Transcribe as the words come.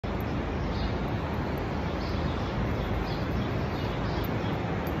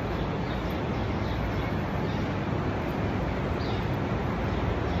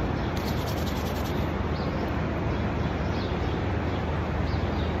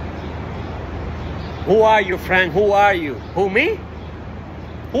Who are you, friend? Who are you? Who, me?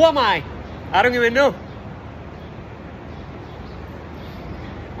 Who am I? I don't even know.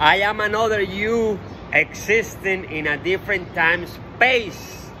 I am another you existing in a different time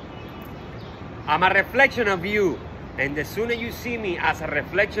space. I'm a reflection of you. And the sooner you see me as a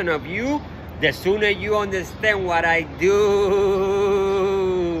reflection of you, the sooner you understand what I do.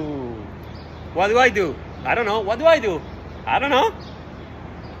 What do I do? I don't know. What do I do? I don't know.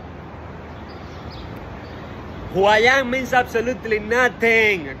 Who I am means absolutely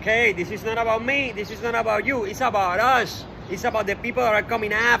nothing, okay? This is not about me. This is not about you. It's about us. It's about the people that are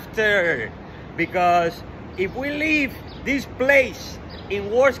coming after. Because if we leave this place in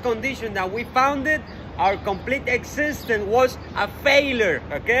worse condition than we found it, our complete existence was a failure,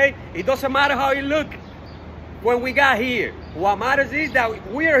 okay? It doesn't matter how you look when we got here. What matters is that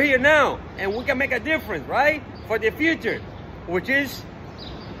we are here now and we can make a difference, right? For the future, which is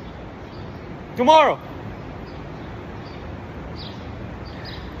tomorrow.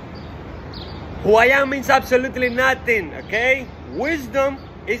 Who I am means absolutely nothing, okay? Wisdom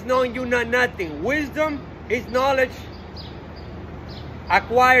is knowing you know nothing. Wisdom is knowledge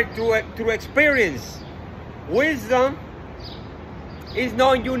acquired through experience. Wisdom is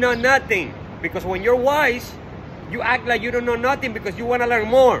knowing you know nothing. Because when you're wise, you act like you don't know nothing because you want to learn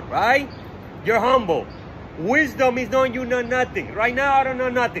more, right? You're humble. Wisdom is knowing you know nothing. Right now, I don't know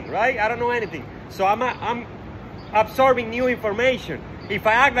nothing, right? I don't know anything. So I'm absorbing new information. If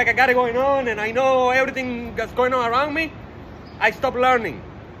I act like I got it going on and I know everything that's going on around me, I stop learning.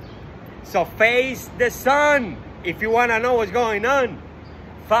 So face the sun if you want to know what's going on.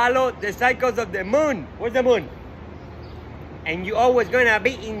 Follow the cycles of the moon. Where's the moon? And you're always going to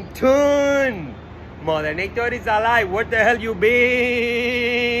be in tune. Mother Nature is alive. Where the hell you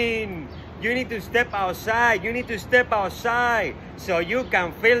been? You need to step outside. You need to step outside so you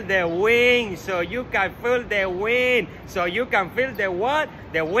can feel the wind. So you can feel the wind. So you can feel the what?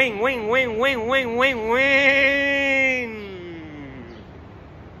 The wind, wind, wind, wind, wind, wind, wind.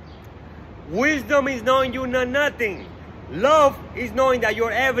 Wisdom is knowing you know nothing. Love is knowing that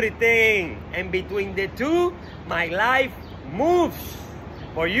you're everything. And between the two, my life moves.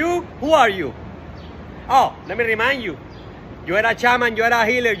 For you, who are you? Oh, let me remind you. You are a shaman, you are a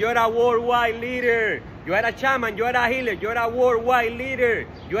healer, you are a worldwide leader. You are a shaman, you are a healer, you are a worldwide leader.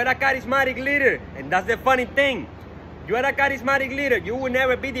 You are a charismatic leader. And that's the funny thing. You are a charismatic leader. You will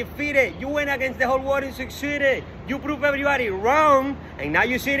never be defeated. You went against the whole world and succeeded. You proved everybody wrong. And now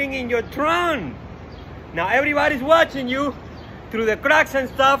you're sitting in your throne. Now everybody's watching you through the cracks and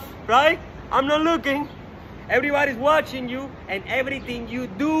stuff, right? I'm not looking. Everybody's watching you and everything you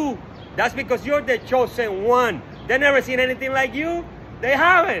do. That's because you're the chosen one. They never seen anything like you. They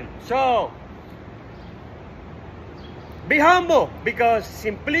haven't. So be humble, because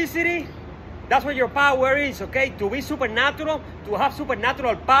simplicity, that's what your power is, okay? To be supernatural, to have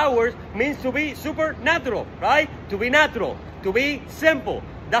supernatural powers means to be supernatural, right? To be natural, to be simple.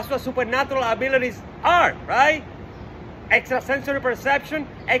 That's what supernatural abilities are, right? Extrasensory perception,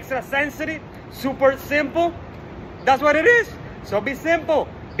 extra sensitive, super simple. That's what it is. So be simple,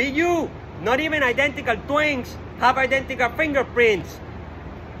 be you. Not even identical twins have identical fingerprints.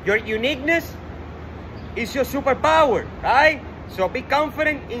 Your uniqueness is your superpower, right? So be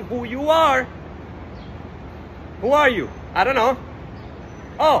confident in who you are. Who are you? I don't know.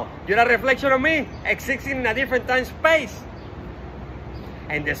 Oh, you're a reflection of me, existing in a different time space.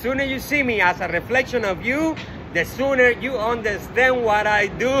 And the sooner you see me as a reflection of you, the sooner you understand what I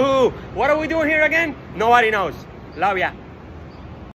do. What are we doing here again? Nobody knows. Love ya.